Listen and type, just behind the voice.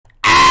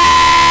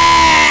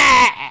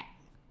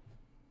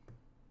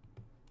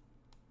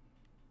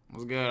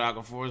What's good,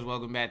 Aqua Force?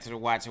 Welcome back to the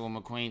Watching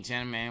with McQueen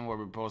channel, man, where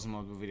we're posting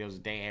multiple videos a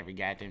day, every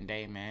goddamn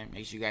day, man.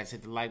 Make sure you guys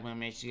hit the like button.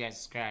 Make sure you guys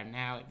subscribe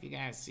now. If you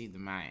guys see that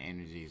my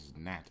energy is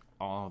not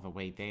all the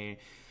way there,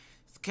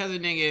 it's because the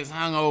nigga is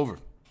hungover.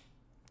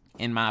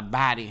 And my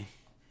body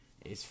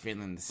is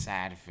feeling the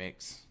side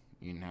effects,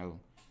 you know.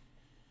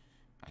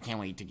 I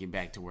can't wait to get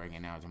back to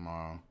working out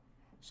tomorrow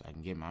so I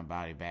can get my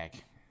body back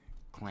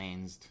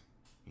cleansed,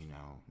 you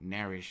know,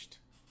 nourished,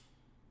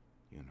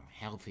 you know,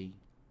 healthy.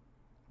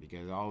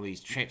 Because all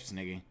these trips,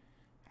 nigga,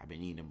 I've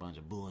been eating a bunch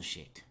of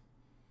bullshit.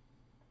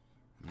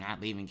 I'm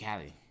not leaving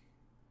Cali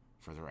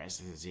for the rest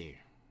of this year,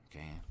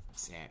 okay?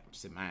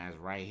 Sit my ass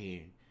right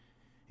here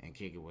and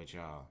kick it with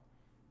y'all,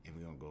 and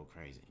we're gonna go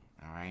crazy,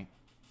 all right?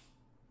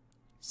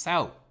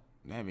 So,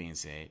 that being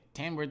said,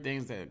 10 weird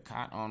things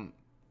caught on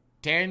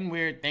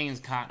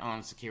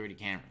security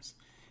cameras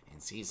and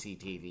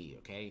CCTV,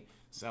 okay?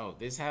 So,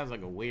 this has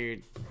like a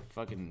weird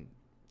fucking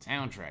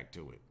soundtrack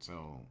to it,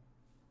 so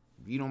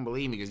if you don't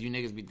believe me, because you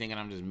niggas be thinking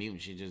I'm just muting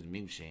shit, just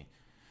mute shit,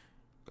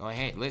 go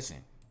ahead, listen.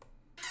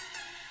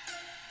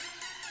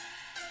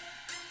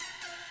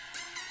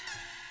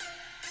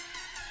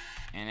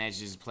 And that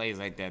just plays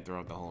like that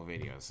throughout the whole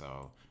video,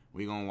 so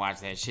we gonna watch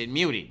that shit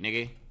muted,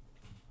 nigga.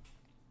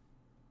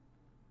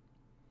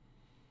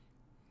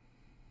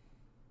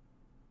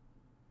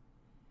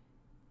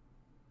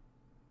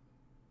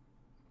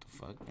 What the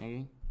fuck,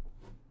 nigga?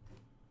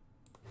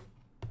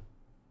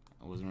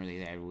 It wasn't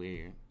really that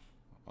weird.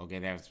 Okay,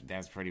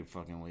 that's pretty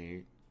fucking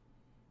weird.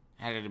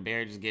 How did the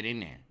bear just get in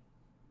there?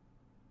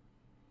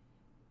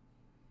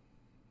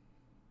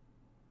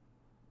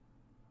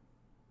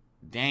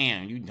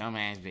 Damn, you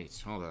dumbass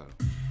bitch. Hold up.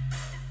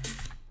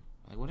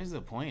 Like, what is the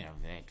point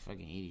of that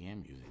fucking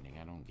EDM music,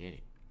 nigga? I don't get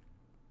it.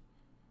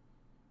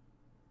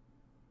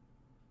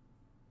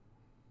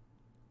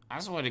 I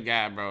swear to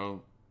God,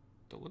 bro.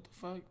 What the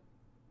fuck?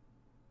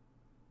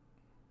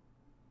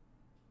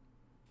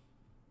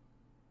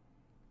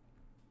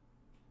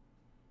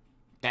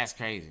 That's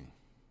crazy.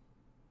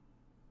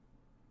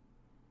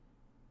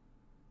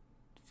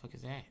 The fuck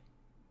is that?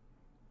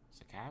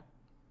 It's a cop?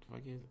 The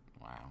fuck is it?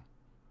 Wow.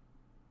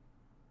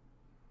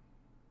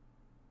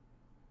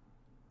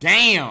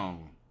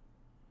 Damn!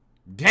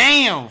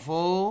 Damn,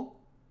 fool!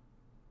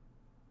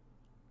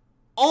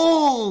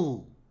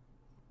 Oh!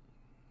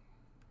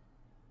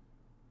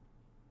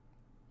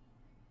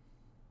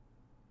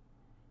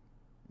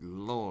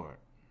 Lord.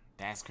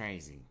 That's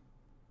crazy.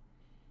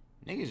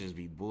 Niggas just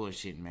be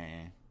bullshitting,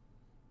 man.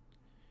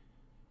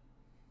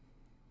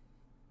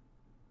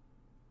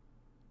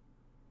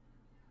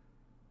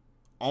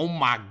 Oh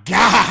my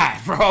God,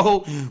 bro.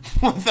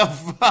 What the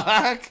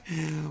fuck?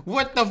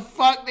 What the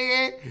fuck,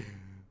 nigga?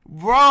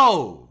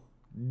 Bro,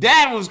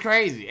 that was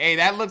crazy. Hey,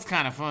 that looks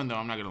kind of fun, though.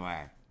 I'm not going to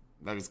lie.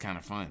 That was kind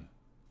of fun.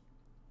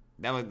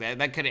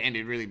 That could have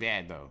ended really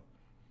bad, though.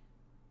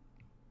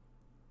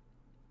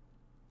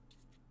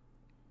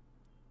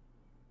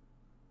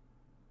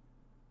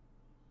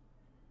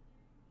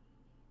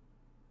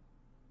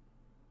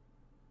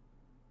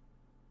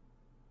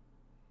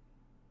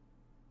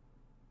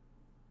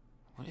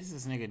 What is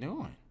this nigga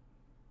doing?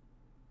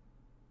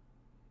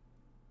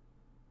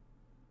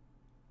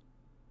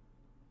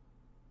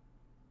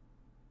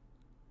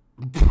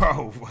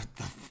 Bro, what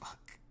the fuck?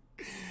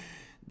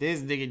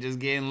 This nigga just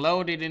getting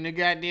loaded in the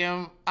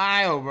goddamn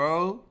aisle,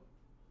 bro.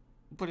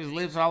 Put his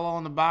lips all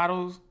on the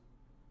bottles.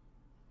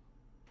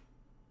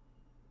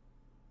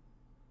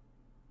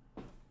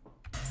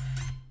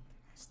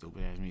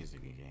 Stupid ass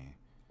music again.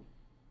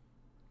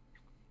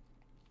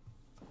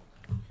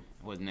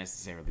 It wasn't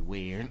necessarily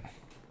weird.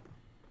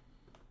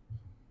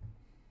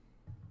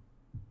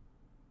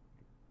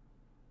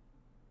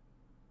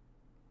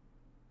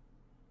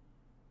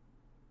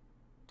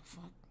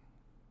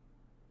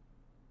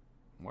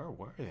 Where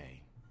were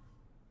they?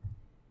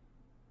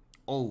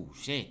 Oh,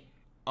 shit.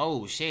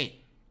 Oh, shit.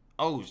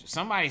 Oh,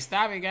 somebody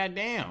stop it,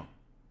 goddamn.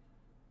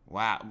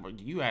 Wow,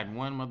 you had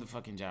one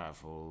motherfucking job,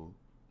 fool.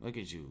 Look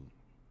at you.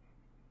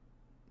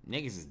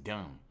 Niggas is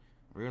dumb.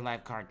 Real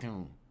life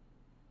cartoon.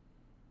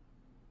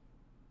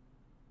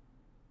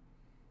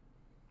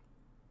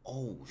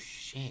 Oh,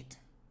 shit.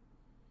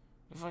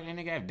 The fuck, that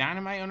nigga have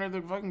dynamite under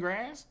the fucking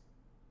grass?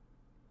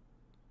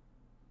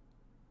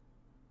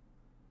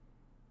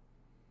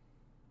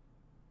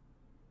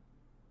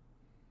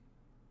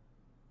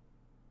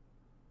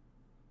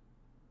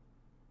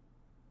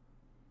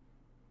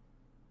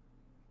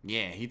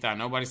 Yeah, he thought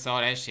nobody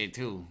saw that shit,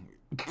 too.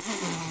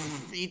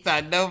 He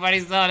thought nobody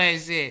saw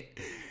that shit.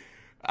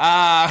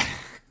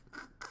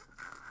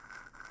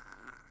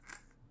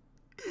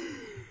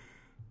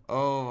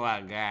 Oh,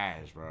 my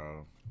gosh,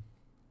 bro.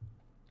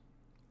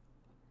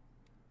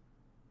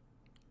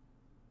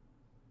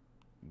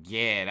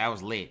 Yeah, that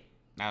was lit.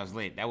 That was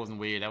lit. That wasn't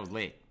weird. That was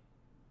lit.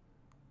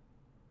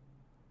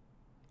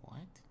 What?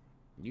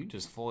 You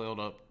just foiled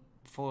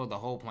the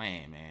whole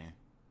plan, man.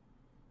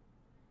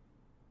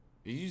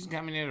 Did you just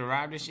come in there to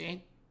rob this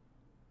shit?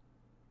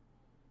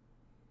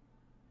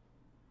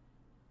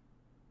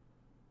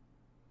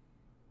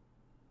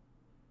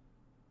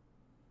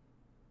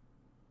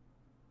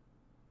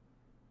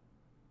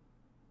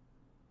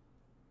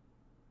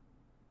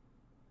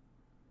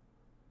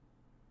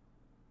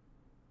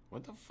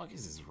 what the fuck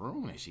is this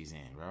room that she's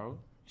in, bro?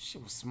 This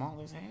shit was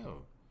small as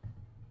hell.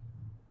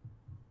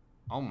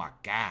 Oh my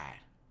god.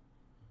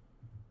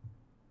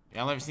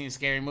 Y'all ever seen a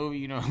scary movie?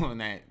 You know, when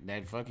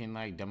that fucking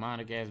like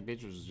demonic ass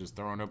bitch was just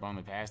throwing up on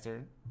the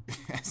pastor?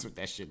 That's what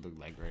that shit looked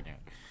like right now.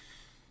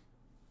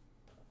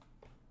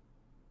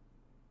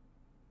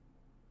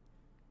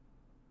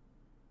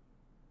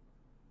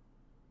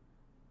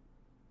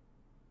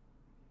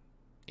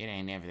 It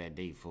ain't never that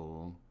deep,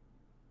 fool.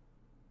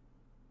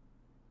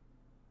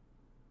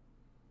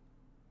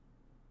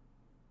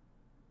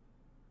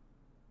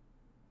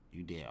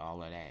 You did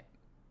all of that.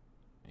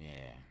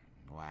 Yeah.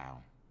 Wow.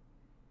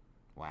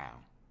 Wow.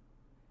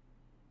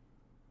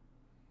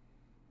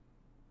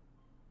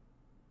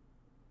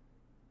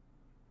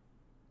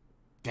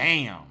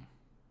 Damn.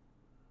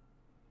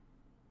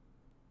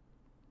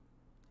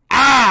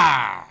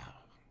 Ah!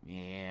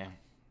 Yeah.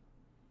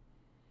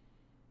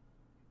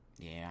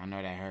 Yeah, I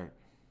know that hurt.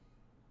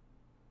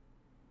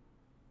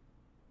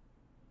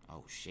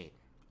 Oh, shit.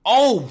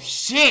 Oh,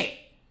 shit!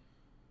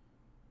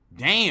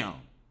 Damn.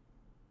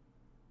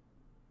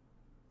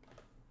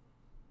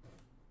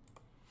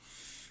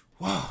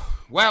 Whoa.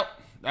 Well,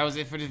 that was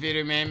it for this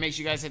video, man. Make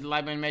sure you guys hit the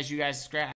like button. Make sure you guys subscribe.